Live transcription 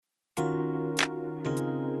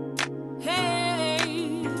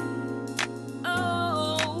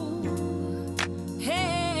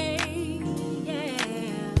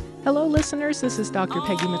Hello, listeners. This is Dr.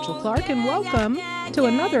 Peggy Mitchell-Clark, and welcome to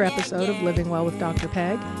another episode of Living Well with Dr.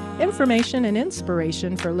 Peg. Information and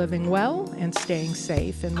inspiration for living well and staying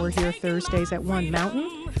safe. And we're here Thursdays at 1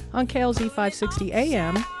 Mountain on KLZ 560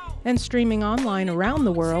 AM and streaming online around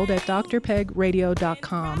the world at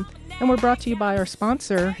drpegradio.com. And we're brought to you by our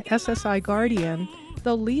sponsor, SSI Guardian,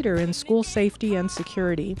 the leader in school safety and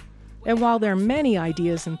security. And while there are many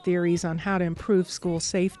ideas and theories on how to improve school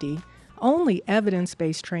safety, only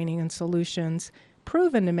evidence-based training and solutions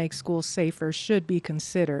proven to make schools safer should be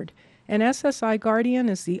considered. And SSI Guardian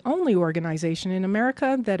is the only organization in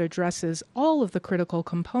America that addresses all of the critical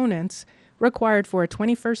components required for a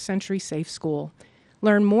 21st century safe school.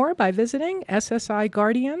 Learn more by visiting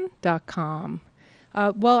ssiguardian.com.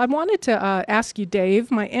 Well, I wanted to ask you,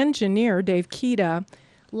 Dave, my engineer, Dave Kita.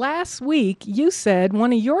 Last week, you said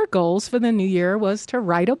one of your goals for the new year was to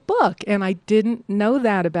write a book, and I didn't know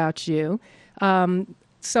that about you.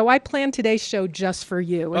 So I planned today's show just for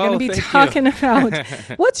you. We're going to be talking about,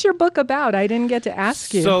 what's your book about? I didn't get to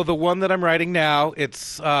ask you. So the one that I'm writing now,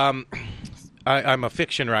 it's... I'm a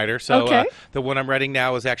fiction writer, so okay. The one I'm writing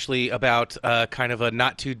now is actually about kind of a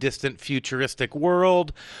not-too-distant futuristic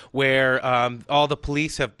world where all the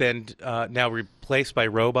police have been now replaced by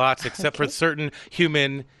robots, except for certain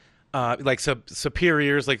human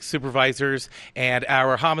superiors, like supervisors, and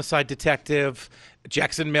our homicide detective,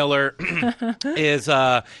 Jackson Miller,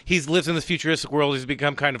 he lives in this futuristic world. He's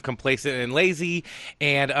become kind of complacent and lazy,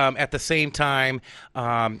 and at the same time,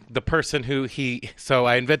 the person so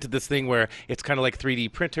I invented this thing where it's kind of like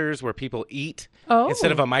 3D printers where people eat. Oh.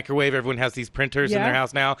 Instead of a microwave, everyone has these printers in their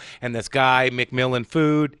house now, and this guy, Ian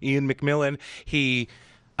McMillan, he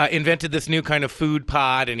invented this new kind of food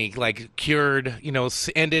pod, and he cured,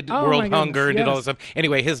 ended world hunger and did all this stuff.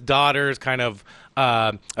 Anyway, his daughter's kind of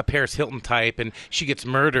a Paris Hilton type, and she gets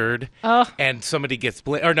murdered, and somebody gets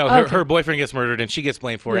blamed. Or no, her boyfriend gets murdered, and she gets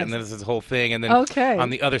blamed for it, and then there's this whole thing. And then on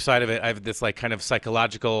the other side of it, I have this kind of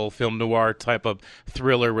psychological film noir type of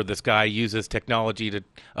thriller where this guy uses technology to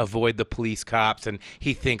avoid the police cops, and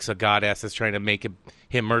he thinks a goddess is trying to make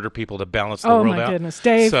him murder people to balance the world out. Oh, my goodness.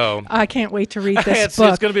 Dave, so, I can't wait to read this book.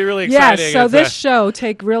 It's going to be really exciting. Yes, so this show,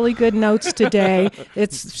 take really good notes today.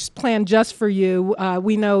 It's planned just for you.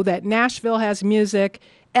 We know that Nashville has music,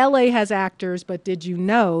 LA has actors, but did you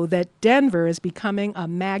know that Denver is becoming a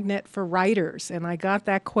magnet for writers? And I got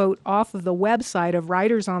that quote off of the website of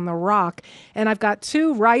Writers on the Rock. And I've got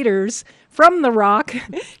two writers from the Rock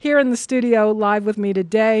here in the studio live with me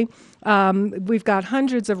today. We've got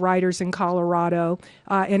hundreds of writers in Colorado,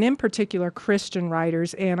 and in particular Christian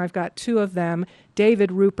writers, and I've got two of them,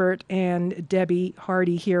 David Rupert and Debbie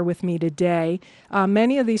Hardy, here with me today.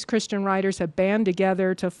 Many of these Christian writers have banded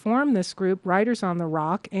together to form this group, Writers on the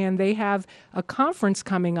Rock, and they have a conference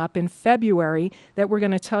coming up in February that we're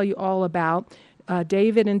going to tell you all about.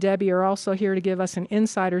 David and Debbie are also here to give us an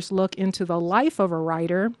insider's look into the life of a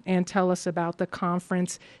writer and tell us about the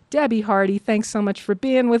conference. Debbie Hardy, thanks so much for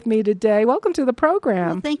being with me today. Welcome to the program.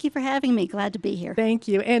 Well, thank you for having me. Glad to be here. Thank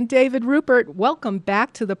you. And David Rupert, welcome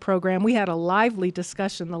back to the program. We had a lively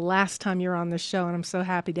discussion the last time you were on the show, and I'm so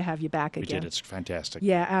happy to have you back again. We did. It's fantastic.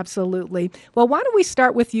 Yeah, absolutely. Well, why don't we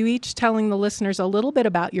start with you each telling the listeners a little bit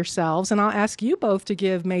about yourselves, and I'll ask you both to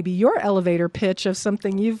give maybe your elevator pitch of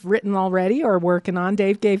something you've written already or working on.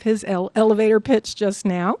 Dave gave his elevator pitch just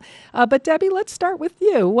now. But Debbie, let's start with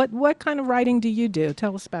you. What kind of writing do you do?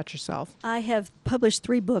 Tell us about yourself. I have published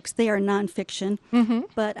 3 books. They are nonfiction,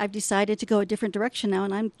 but I've decided to go a different direction now,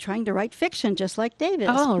 and I'm trying to write fiction just like Dave is.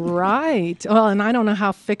 Oh, right. Well, and I don't know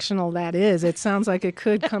how fictional that is. It sounds like it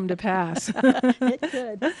could come to pass. It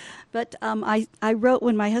could. But I wrote,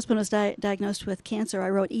 when my husband was diagnosed with cancer, I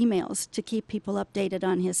wrote emails to keep people updated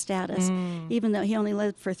on his status. Even though he only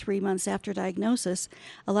lived for 3 months after diagnosis,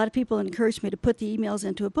 a lot of people encouraged me to put the emails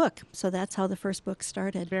into a book. So that's how the first book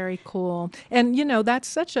started. Very cool. And, that's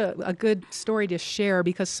such a good story to share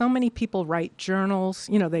because so many people write journals.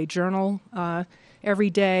 They journal every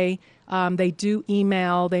day. They do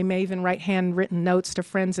email. They may even write handwritten notes to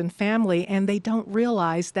friends and family, and they don't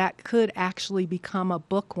realize that could actually become a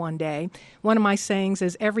book one day. One of my sayings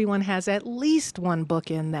is everyone has at least one book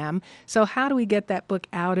in them. So how do we get that book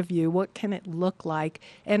out of you? What can it look like?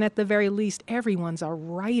 And at the very least, everyone's a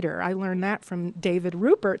writer. I learned that from David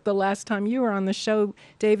Rupert the last time you were on the show.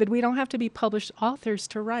 David, we don't have to be published authors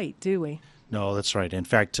to write, do we? No, that's right. In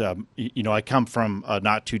fact, I come from a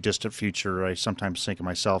not too distant future. I sometimes think of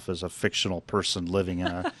myself as a fictional person living in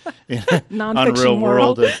a unreal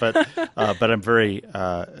world. But I'm very,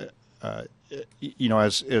 as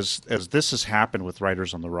this has happened with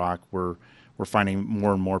Writers on the Rock, we're we're finding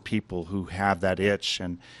more and more people who have that itch,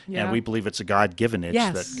 and we believe it's a God-given itch,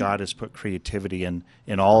 that God has put creativity in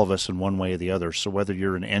all of us in one way or the other. So whether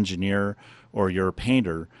you're an engineer or you're a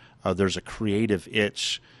painter, there's a creative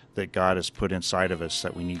itch that God has put inside of us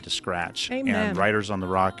that we need to scratch. Amen. And Writers on the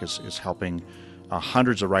Rock is helping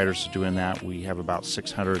hundreds of writers doing that. We have about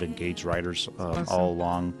 600 engaged writers all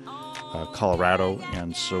along Colorado,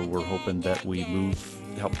 and so we're hoping that we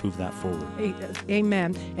help move that forward.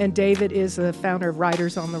 Amen. And David is the founder of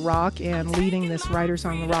Writers on the Rock and leading this Writers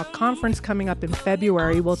on the Rock conference coming up in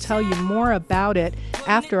February. We'll tell you more about it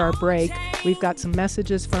after our break. We've got some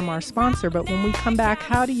messages from our sponsor, but when we come back,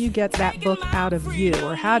 how do you get that book out of you,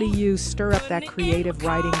 or how do you stir up that creative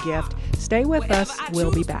writing gift? Stay with us.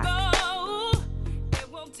 We'll be back.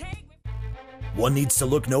 One needs to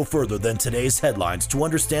look no further than today's headlines to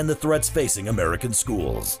understand the threats facing American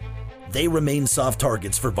schools. They remain soft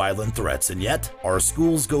targets for violent threats, and yet our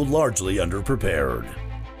schools go largely underprepared.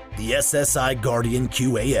 The SSI Guardian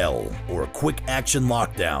QAL, or Quick Action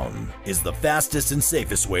Lockdown, is the fastest and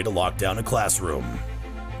safest way to lock down a classroom.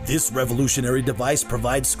 This revolutionary device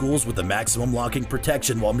provides schools with the maximum locking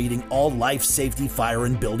protection while meeting all life safety, fire,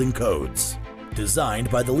 and building codes.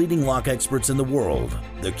 Designed by the leading lock experts in the world,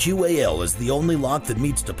 the QAL is the only lock that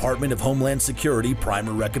meets Department of Homeland Security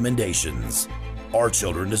primer recommendations. Our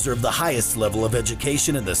children deserve the highest level of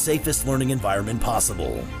education and the safest learning environment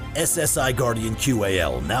possible. SSI Guardian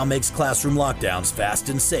QAL now makes classroom lockdowns fast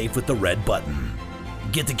and safe with the red button.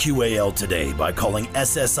 Get the QAL today by calling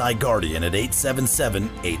SSI Guardian at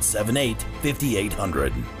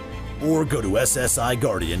 877-878-5800 or go to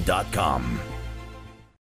ssiguardian.com.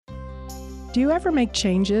 Do you ever make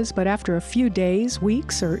changes, but after a few days,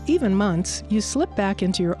 weeks, or even months, you slip back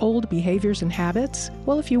into your old behaviors and habits?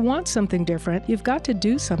 Well, if you want something different, you've got to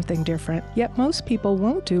do something different. Yet most people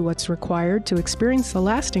won't do what's required to experience the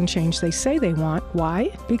lasting change they say they want.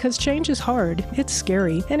 Why? Because change is hard, it's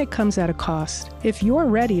scary, and it comes at a cost. If you're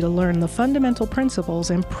ready to learn the fundamental principles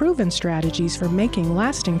and proven strategies for making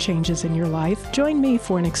lasting changes in your life, join me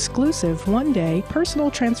for an exclusive one-day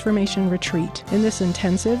personal transformation retreat. In this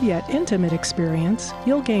intensive yet intimate experience,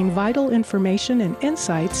 you'll gain vital information and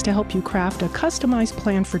insights to help you craft a customized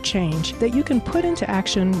plan for change that you can put into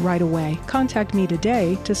action right away. Contact me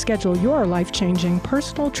today to schedule your life-changing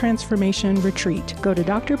personal transformation retreat. Go to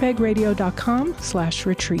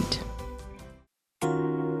drpegradio.com/retreat.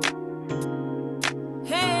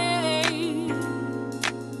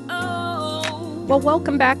 Well,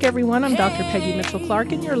 welcome back, everyone. I'm Dr. Peggy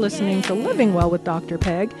Mitchell-Clark, and you're listening to Living Well with Dr.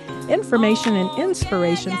 Peg, information and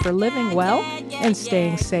inspiration for living well and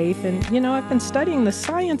staying safe. And, you know, I've been studying the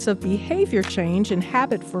science of behavior change and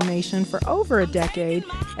habit formation for over a decade,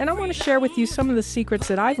 and I want to share with you some of the secrets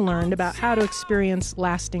that I've learned about how to experience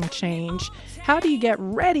lasting change. How do you get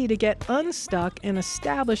ready to get unstuck and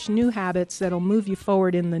establish new habits that'll move you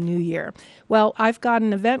forward in the new year? Well, I've got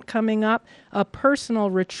an event coming up, a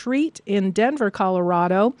personal retreat in Denver,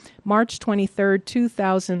 Colorado, March 23rd,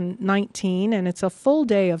 2019, and it's a full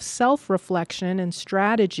day of self-reflection and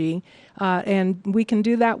strategy, and we can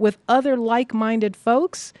do that with other like-minded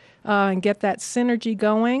folks and get that synergy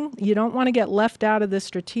going. You don't want to get left out of this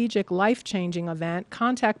strategic, life-changing event.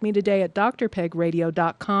 Contact me today at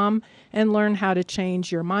drpegradio.com and learn how to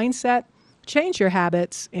change your mindset, change your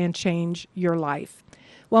habits, and change your life.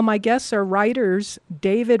 Well, my guests are writers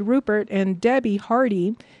David, Rupert, and Debbie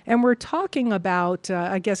Hardy, and we're talking about,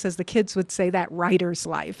 I guess as the kids would say, that writer's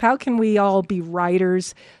life. How can we all be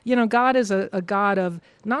writers? You know, God is a God of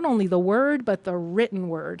not only the word, but the written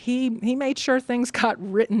word. He made sure things got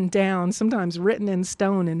written down, sometimes written in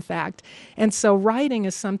stone, in fact. And so writing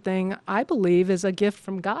is something I believe is a gift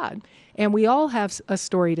from God. And we all have a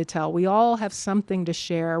story to tell. We all have something to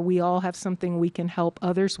share. We all have something we can help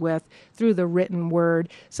others with through the written word.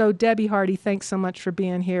 So Debbie Hardy, thanks so much for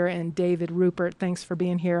being here. And David Rupert, thanks for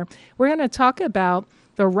being here. We're going to talk about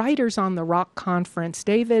the Writers on the Rock Conference.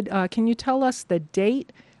 David, can you tell us the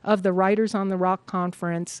date of the Writers on the Rock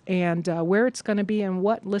Conference and where it's going to be and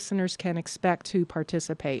what listeners can expect to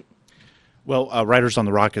participate? Well, Writers on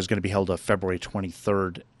the Rock is going to be held February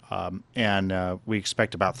 23rd. And we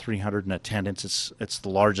expect about 300 in attendance. It's the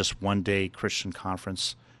largest one-day Christian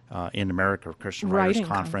conference in America, Christian Writers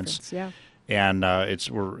Conference. Yeah. And it's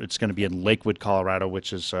going to be in Lakewood, Colorado,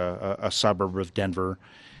 which is a suburb of Denver.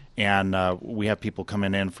 And we have people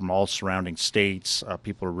coming in from all surrounding states.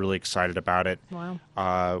 People are really excited about it.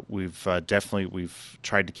 Wow. We've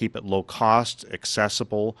tried to keep it low cost,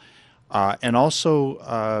 accessible, and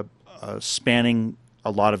also spanning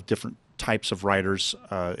a lot of different types of writers.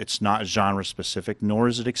 It's not genre specific, nor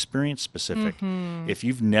is it experience specific. If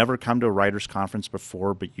you've never come to a writers conference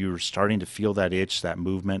before, but you're starting to feel that itch, that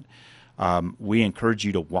movement, we encourage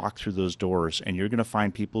you to walk through those doors, and you're going to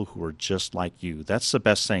find people who are just like you. That's the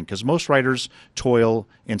best thing, because most writers toil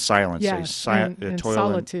in silence. Yes, in toil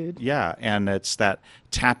solitude. And it's that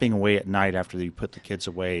tapping away at night after you put the kids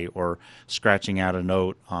away, or scratching out a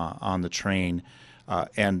note on the train.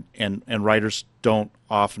 And writers don't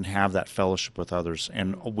often have that fellowship with others.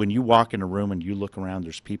 And when you walk in a room and you look around,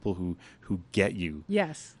 there's people who get you.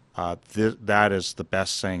 Yes. That is the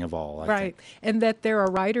best saying of all, I think. And that there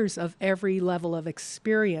are writers of every level of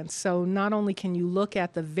experience. So not only can you look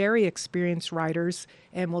at the very experienced writers,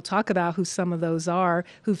 and we'll talk about who some of those are,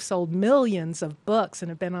 who've sold millions of books and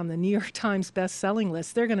have been on the New York Times best-selling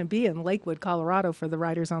list. They're going to be in Lakewood, Colorado for the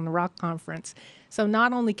Writers on the Rock Conference. So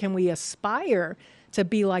not only can we aspire to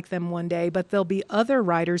be like them one day, but there'll be other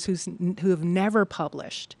writers who have never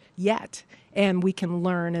published yet. And we can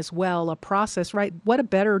learn as well a process, right? What a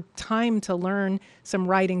better time to learn some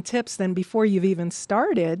writing tips than before you've even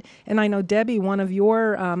started. And I know, Debbie, one of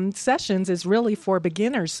your sessions is really for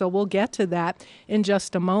beginners, so we'll get to that in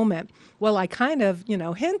just a moment. Well, I kind of,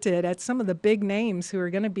 hinted at some of the big names who are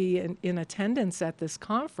going to be in attendance at this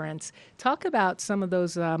conference. Talk about some of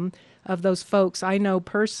those folks. I know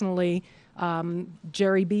personally,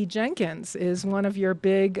 Jerry B. Jenkins is one of your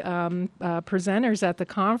big presenters at the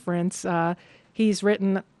conference. He's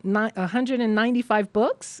written 195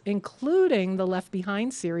 books, including the Left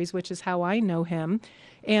Behind series, which is how I know him.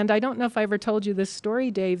 And I don't know if I ever told you this story,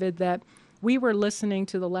 David, that we were listening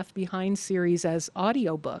to the Left Behind series as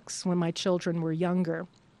audiobooks when my children were younger.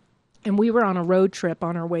 And we were on a road trip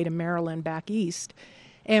on our way to Maryland back east.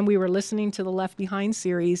 And we were listening to the Left Behind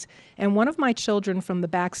series, and one of my children from the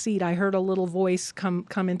back seat, I heard a little voice come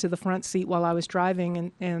into the front seat while I was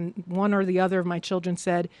driving, and one or the other of my children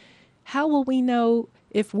said, "How will we know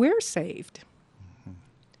if we're saved?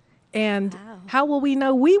 And how will we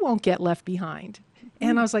know we won't get left behind?"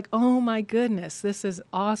 And I was like, oh my goodness, this is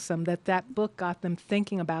awesome that book got them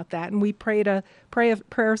thinking about that. And we prayed a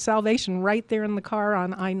prayer of salvation right there in the car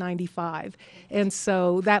on I-95. And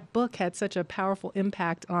so that book had such a powerful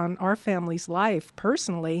impact on our family's life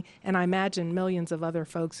personally, and I imagine millions of other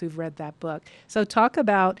folks who've read that book. So talk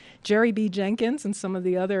about Jerry B. Jenkins and some of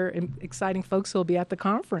the other exciting folks who will be at the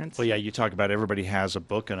conference. Well, yeah, you talk about everybody has a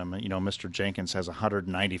book in them. Mr. Jenkins has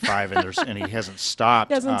 195, and he hasn't stopped.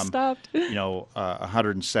 He hasn't stopped.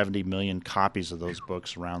 170 million copies of those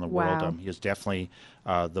books around the world. Wow. He is definitely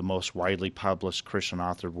the most widely published Christian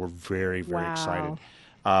author. We're very, very excited.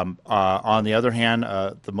 On the other hand,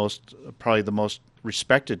 probably the most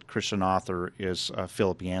respected Christian author is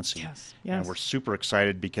Philip Yancey. Yes. And we're super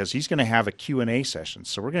excited because he's going to have a Q&A session.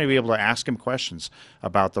 So we're going to be able to ask him questions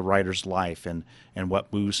about the writer's life and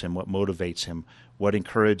what moves him, what motivates him, what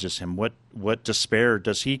encourages him, what despair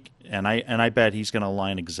does he, and I bet he's going to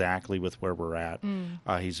align exactly with where we're at.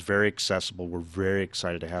 He's very accessible. We're very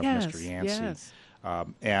excited to have Mr. Yancey. Yes.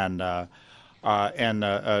 And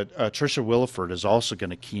Tricia Williford is also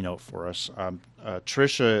going to keynote for us.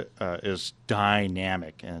 Tricia is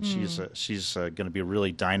dynamic, and she's going to be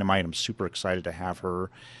really dynamite. I'm super excited to have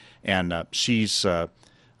her, and she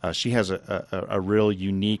has a real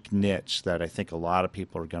unique niche that I think a lot of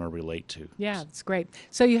people are going to relate to. Yeah, that's great.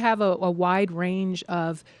 So you have a wide range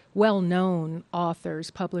of well-known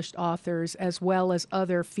authors, published authors, as well as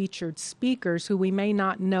other featured speakers who we may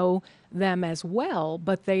not know them as well,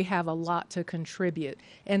 but they have a lot to contribute.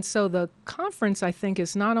 And so the conference, I think,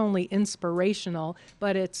 is not only inspirational,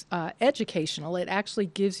 but it's educational. It actually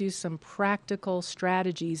gives you some practical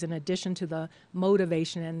strategies in addition to the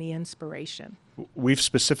motivation and the inspiration. We've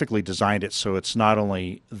specifically designed it so it's not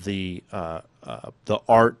only the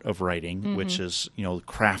art of writing, which is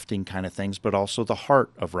crafting kind of things, but also the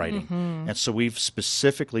heart of writing. And so we've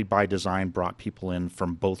specifically by design brought people in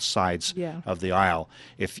from both sides of the aisle.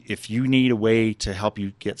 If you need a way to help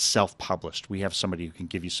you get self-published, we have somebody who can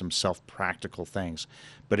give you some self-practical things.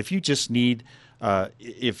 But if you just need a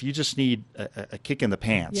kick in the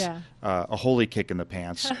pants, a holy kick in the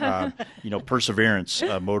pants, perseverance,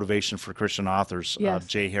 motivation for Christian authors.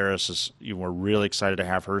 Jay Harris is. We're really excited to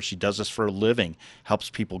have her. She does this for a living, helps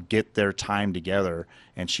people get their time together,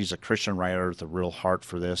 and she's a Christian writer with a real heart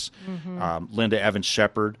for this. Linda Evans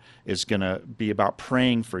Shepherd is going to be about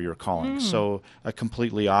praying for your calling. So a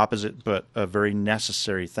completely opposite, but a very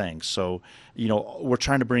necessary thing. So we're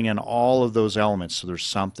trying to bring in all of those elements. So there's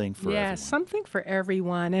some something for everyone. Something for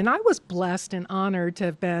everyone. And I was blessed and honored to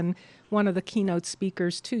have been one of the keynote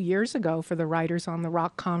speakers 2 years ago for the Writers on the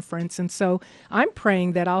Rock conference. And so I'm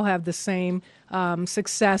praying that I'll have the same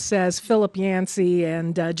success as Philip Yancey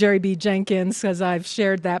and Jerry B. Jenkins, because I've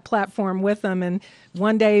shared that platform with them. And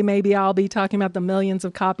one day maybe I'll be talking about the millions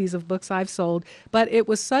of copies of books I've sold. But it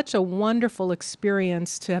was such a wonderful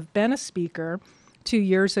experience to have been a speaker 2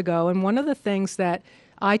 years ago. And one of the things that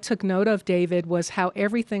I took note of, David, was how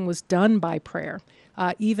everything was done by prayer.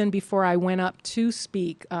 Even before I went up to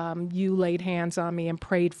speak, you laid hands on me and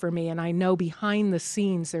prayed for me. And I know behind the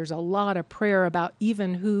scenes there's a lot of prayer about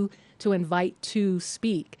even who to invite to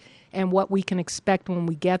speak and what we can expect when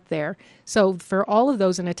we get there. So for all of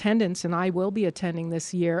those in attendance, and I will be attending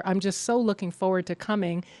this year, I'm just so looking forward to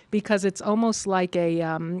coming, because it's almost like a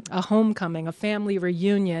homecoming, a family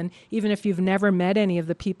reunion. Even if you've never met any of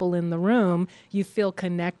the people in the room, you feel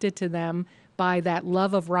connected to them by that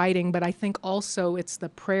love of writing, but I think also it's the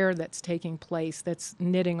prayer that's taking place that's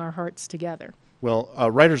knitting our hearts together. Well,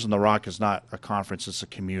 Writers on the Rock is not a conference, it's a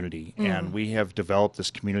community, and we have developed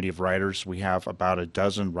this community of writers. We have about a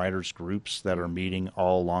dozen writers groups that are meeting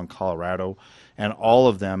all along Colorado, and all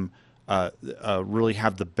of them really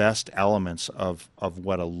have the best elements of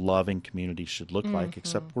what a loving community should look like,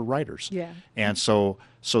 except we're writers. Yeah. And so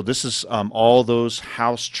this is all those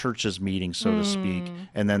house churches meeting, so to speak,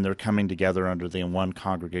 and then they're coming together under the one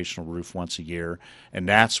congregational roof once a year, and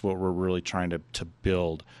that's what we're really trying to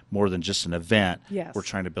build, more than just an event. Yes. We're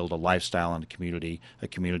trying to build a lifestyle and a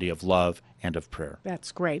community of love and of prayer.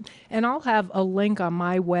 That's great. And I'll have a link on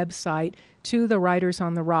my website to the Writers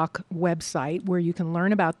on the Rock website where you can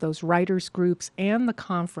learn about those writers groups and the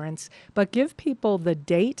conference, but give people the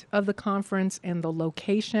date of the conference and the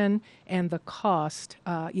location and the cost,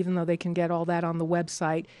 even though they can get all that on the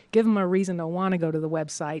website. Give them a reason to want to go to the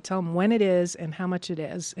website. Tell them when it is and how much it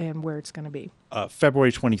is and where it's going to be.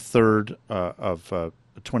 February 23rd of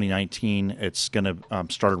 2019. It's going to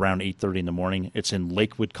start around 8:30 in the morning. It's in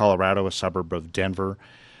Lakewood, Colorado, a suburb of Denver.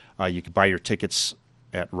 You can buy your tickets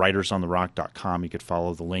at writersontherock.com. You could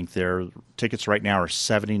follow the link there. Tickets right now are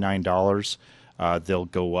 $79. They'll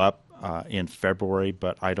go up in February,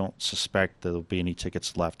 but I don't suspect there'll be any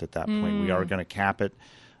tickets left at that point. We are going to cap it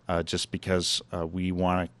just because we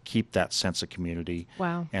want to keep that sense of community.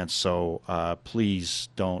 Wow. And so please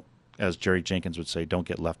don't, as Jerry Jenkins would say, don't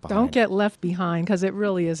get left behind. Don't get left behind, because it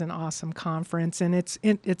really is an awesome conference. And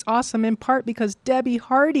it's awesome in part because Debbie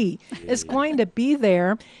Hardy is going to be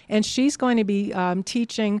there, and she's going to be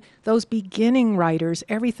teaching those beginning writers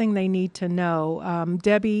everything they need to know.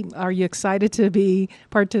 Debbie, are you excited to be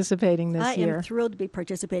participating this year? I am thrilled to be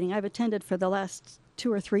participating. I've attended for the last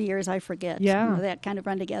 2 or 3 years, I forget. Yeah. That kind of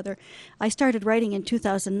run together. I started writing in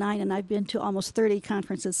 2009, and I've been to almost 30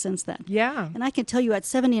 conferences since then. Yeah. And I can tell you at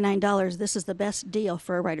 $79, this is the best deal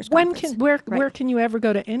for a writer's conference. Where can you ever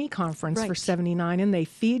go to any conference for $79 and they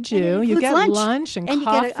feed you? And it you get includes lunch and you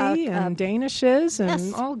coffee get and danishes and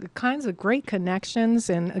yes. all kinds of great connections.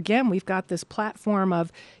 And again, we've got this platform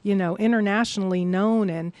of, internationally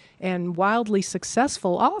known and wildly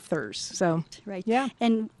successful authors. So right. Yeah.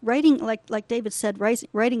 And writing, like David said,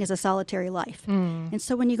 writing is a solitary life. And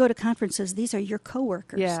so when you go to conferences, these are your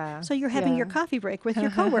coworkers. Yeah. So you're having your coffee break with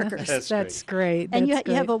your coworkers. That's great. And That's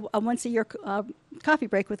you have great. a once a year coffee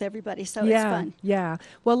break with everybody, so it's fun. Yeah.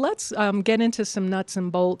 Well, let's get into some nuts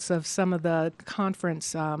and bolts of some of the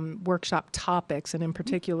conference workshop topics, and in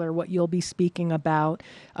particular what you'll be speaking about.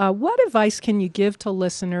 What advice can you give to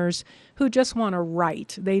listeners who just want to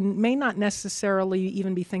write? They may not necessarily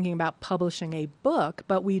even be thinking about publishing a book,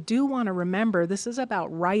 but we do want to remember this is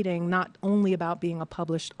about writing, not only about being a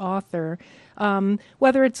published author.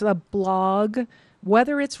 Whether it's a blog,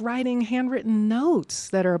 whether it's writing handwritten notes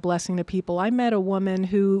that are a blessing to people. I met a woman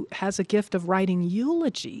who has a gift of writing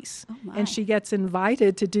eulogies, and she gets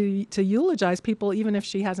invited to eulogize people even if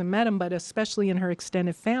she hasn't met them, but especially in her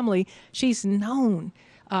extended family. She's known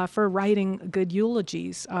for writing good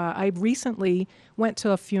eulogies. I recently went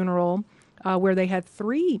to a funeral where they had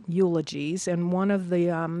 3 eulogies, and one of the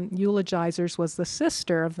eulogizers was the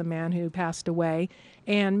sister of the man who passed away.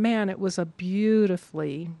 And man, it was a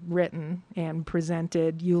beautifully written and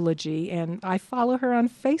presented eulogy. And I follow her on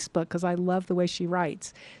Facebook because I love the way she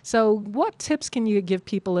writes. So what tips can you give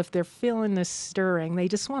people if they're feeling this stirring? They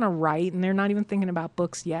just want to write and they're not even thinking about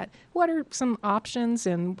books yet. What are some options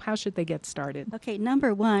and how should they get started? Okay,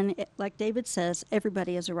 number one, like David says,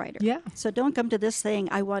 everybody is a writer. Yeah. So don't come to this saying,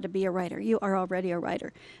 I want to be a writer. You are already a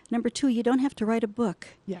writer. Number 2, you don't have to write a book.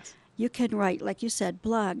 Yes. You can write, like you said,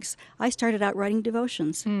 blogs. I started out writing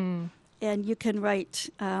devotions. and you can write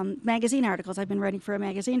magazine articles. I've been writing for a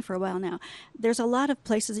magazine for a while now. There's a lot of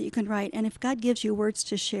places that you can write, and if God gives you words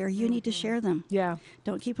to share, you need to share them. Yeah.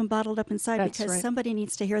 Don't keep them bottled up inside, because somebody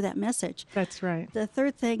needs to hear that message. That's right. The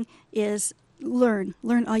third thing is learn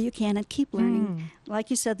all you can and keep learning.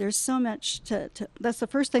 Like you said, there's so much to that's the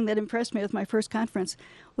first thing that impressed me with my first conference,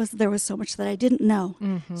 was there was so much that I didn't know.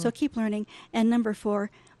 So keep learning. And number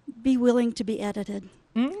 4, be willing to be edited.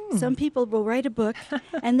 Some people will write a book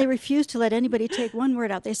and they refuse to let anybody take one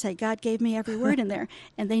word out. They say, God gave me every word in there,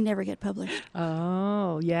 and they never get published.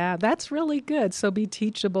 Oh, yeah, that's really good. So be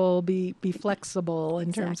teachable, be flexible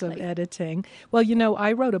in terms of editing. Well, you know,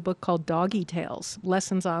 I wrote a book called Doggy Tales,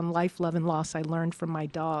 Lessons on Life, Love, and Loss I Learned from My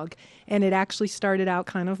Dog. And it actually started out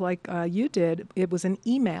kind of like you did. It was an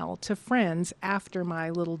email to friends after my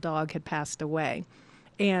little dog had passed away.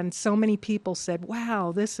 And so many people said,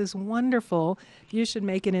 wow, this is wonderful. You should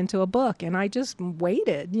make it into a book. And I just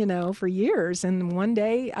waited, you know, for years. And one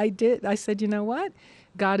day I did. I said, you know what?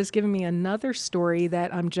 God has given me another story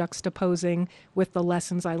that I'm juxtaposing with the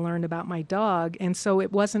lessons I learned about my dog. And so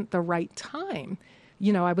it wasn't the right time.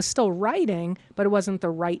 You know, I was still writing, but it wasn't the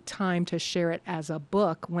right time to share it as a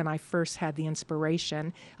book when I first had the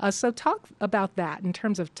inspiration. So talk about that in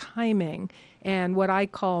terms of timing and what I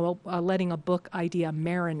call letting a book idea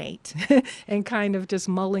marinate and kind of just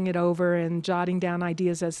mulling it over and jotting down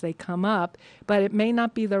ideas as they come up. But it may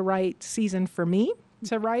not be the right season for me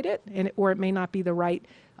to write it, or it may not be the right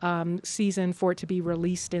season for it to be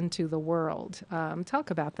released into the world. Talk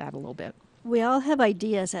about that a little bit. We all have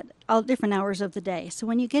ideas at all different hours of the day. So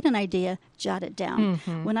when you get an idea, jot it down.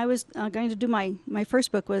 When I was going to do my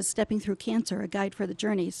first book was Stepping Through Cancer, A Guide for the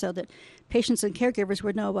Journey, so that patients and caregivers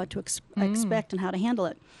would know what to expect and how to handle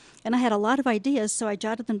it. And I had a lot of ideas, so I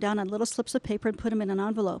jotted them down on little slips of paper and put them in an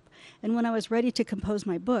envelope. And when I was ready to compose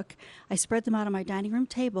my book, I spread them out on my dining room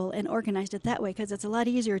table and organized it that way, because it's a lot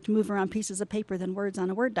easier to move around pieces of paper than words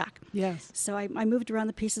on a Word doc. Yes. So I moved around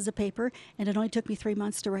the pieces of paper, and it only took me 3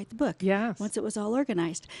 months to write the book. Yes. Once it was all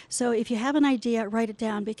organized. So if you have an idea, write it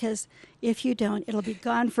down, because if you don't, it'll be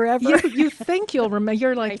gone forever. You think you'll remember.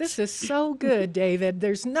 You're like, this is so good, David.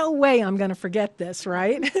 There's no way I'm going to forget this,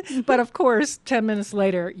 right? But of course, 10 minutes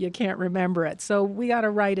later, you can't remember it. So we got to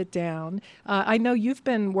write it down. I know you've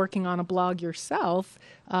been working on a blog yourself,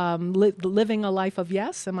 Living a Life of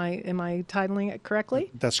Yes. Am I titling it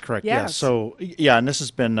correctly? That's correct. Yes. Yeah. So and this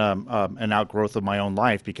has been an outgrowth of my own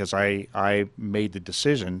life, because I made the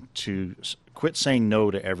decision to quit saying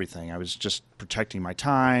no to everything. I was just protecting my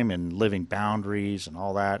time and living boundaries and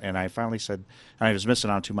all that. And I finally said, and I was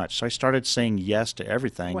missing out too much. So I started saying yes to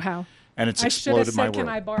everything. Wow. And it's exploded my world. Can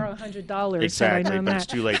I borrow $100? Exactly, but it's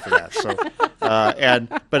too late for that. So,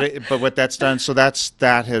 but what that's done, so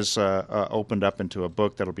that has opened up into a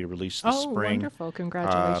book that'll be released this spring. Oh, wonderful!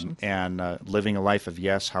 Congratulations! And Living a Life of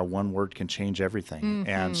Yes: How One Word Can Change Everything.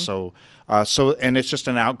 And so and it's just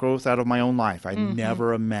an outgrowth out of my own life. I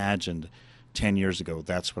never imagined 10 years ago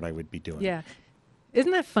that's what I would be doing. Yeah.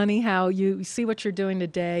 Isn't that funny how you see what you're doing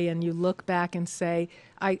today and you look back and say,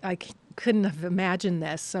 I couldn't have imagined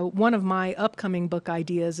this. So one of my upcoming book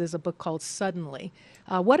ideas is a book called Suddenly.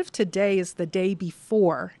 What if today is the day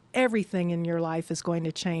before everything in your life is going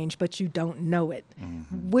to change, but you don't know it?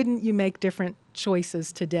 Wouldn't you make different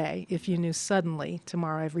choices today if you knew suddenly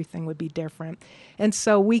tomorrow everything would be different? And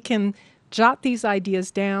so we can jot these ideas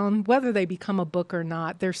down, whether they become a book or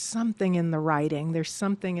not. There's something in the writing. There's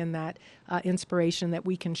something in that inspiration that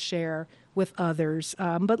we can share with others.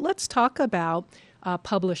 But let's talk about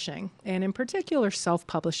publishing, and in particular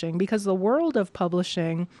self-publishing, because the world of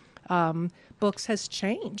publishing books has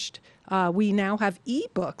changed. We now have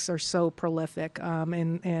e-books are so prolific,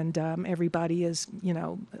 and everybody is,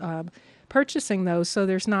 purchasing those, so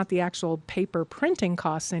there's not the actual paper printing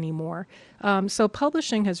costs anymore. So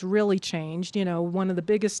publishing has really changed. You know, one of the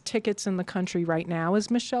biggest tickets in the country right now is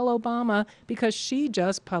Michelle Obama, because she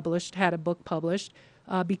just had a book published,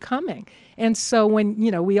 Becoming. And so when,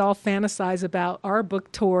 we all fantasize about our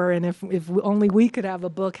book tour, and if only we could have a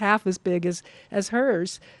book half as big as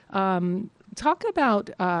hers, talk about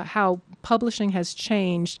how publishing has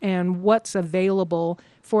changed and what's available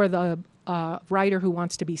for the writer who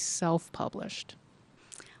wants to be self-published.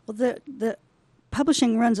 Well, the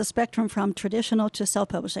publishing runs a spectrum from traditional to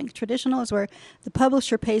self-publishing. Traditional is where the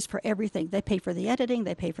publisher pays for everything. They pay for the editing,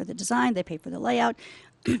 they pay for the design, they pay for the layout,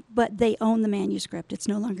 but they own the manuscript. It's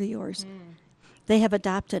no longer yours. They have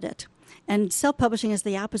adopted it. And self-publishing is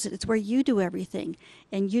the opposite. It's where you do everything,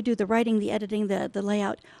 and you do the writing, the editing, the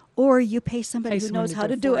layout, or you pay somebody who knows how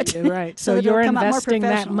to do it. Right. So you're investing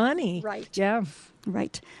that money. Right. Yeah.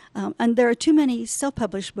 Right. And there are too many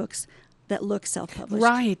self-published books that look self-published.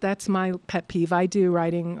 Right, that's my pet peeve. I do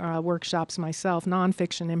writing workshops myself,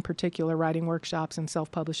 nonfiction in particular, writing workshops and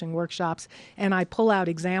self-publishing workshops, and I pull out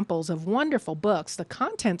examples of wonderful books. The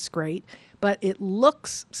content's great, but it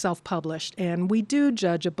looks self-published, and we do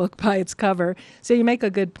judge a book by its cover. So you make a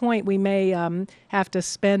good point. We may have to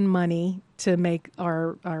spend money to make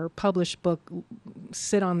our published book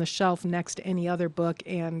sit on the shelf next to any other book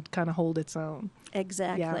and kind of hold its own.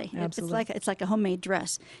 Exactly. Yeah, absolutely. It's like a homemade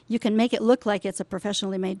dress. You can make it look like it's a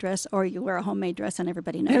professionally made dress, or you wear a homemade dress and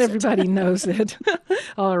everybody knows it. Everybody knows it.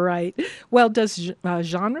 All right. Well, does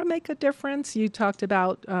genre make a difference? You talked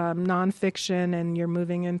about nonfiction, and you're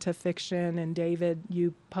moving into fiction. And David,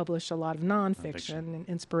 you publish a lot of nonfiction and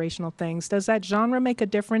inspirational things. Does that genre make a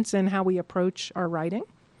difference in how we approach our writing?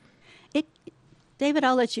 David,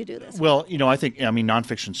 I'll let you do this. Well, I think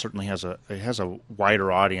nonfiction certainly has a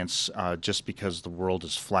wider audience just because the world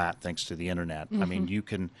is flat thanks to the internet. Mm-hmm. I mean, you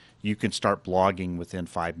can start blogging within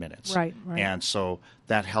 5 minutes, right? And so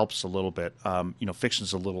that helps a little bit.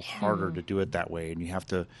 Fiction's a little harder to do it that way, and you have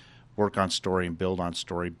to work on story and build on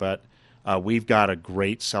story. But we've got a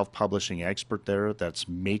great self-publishing expert there that's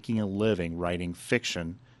making a living writing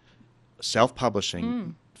fiction,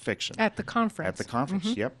 self-publishing. Fiction at the conference.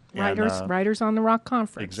 Mm-hmm. Yep. Writers on the Rock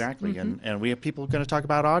conference. Exactly, and we have people going to talk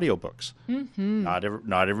about audiobooks. Mm-hmm.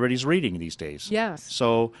 Not everybody's reading these days. Yes.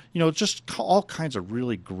 So just all kinds of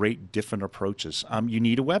really great different approaches. You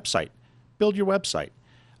need a website. Build your website.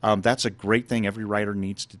 That's a great thing every writer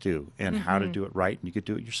needs to do, and how to do it right, and you could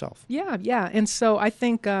do it yourself. Yeah. And so I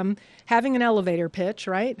think having an elevator pitch,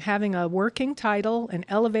 right? Having a working title, an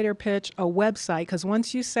elevator pitch, a website, because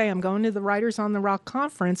once you say, I'm going to the Writers on the Rock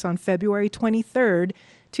conference on February 23rd,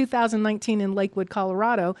 2019 in Lakewood,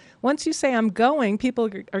 Colorado, once you say I'm going, people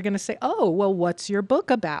are going to say, oh, well, what's your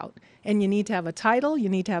book about? And you need to have a title, you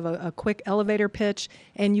need to have a quick elevator pitch,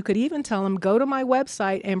 and you could even tell them, go to my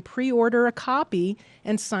website and pre-order a copy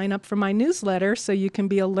and sign up for my newsletter so you can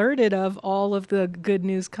be alerted of all of the good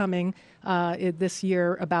news coming this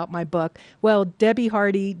year about my book. Well, Debbie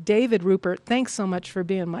Hardy, David Rupert, thanks so much for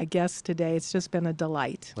being my guest today. It's just been a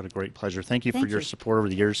delight. What a great pleasure. Thank you for your support over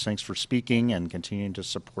the years. Thanks for speaking and continuing to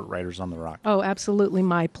support Writers on the Rock. Oh, absolutely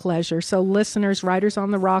my pleasure. So listeners, Writers on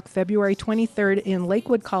the Rock, February 23rd in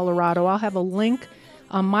Lakewood, Colorado. I'll have a link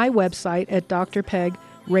on my website at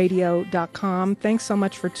drpegradio.com. Thanks so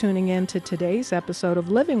much for tuning in to today's episode of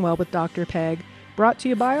Living Well with Dr. Peg, brought to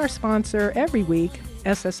you by our sponsor every week,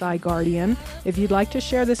 SSI Guardian. If you'd like to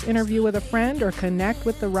share this interview with a friend or connect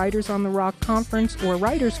with the Writers on the Rock conference or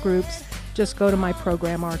writers groups, just go to my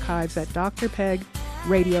program archives at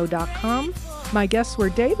drpegradio.com. My guests were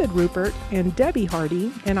David Rupert and Debbie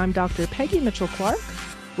Hardy, and I'm Dr. Peggy Mitchell-Clark,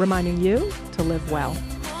 reminding you to live well.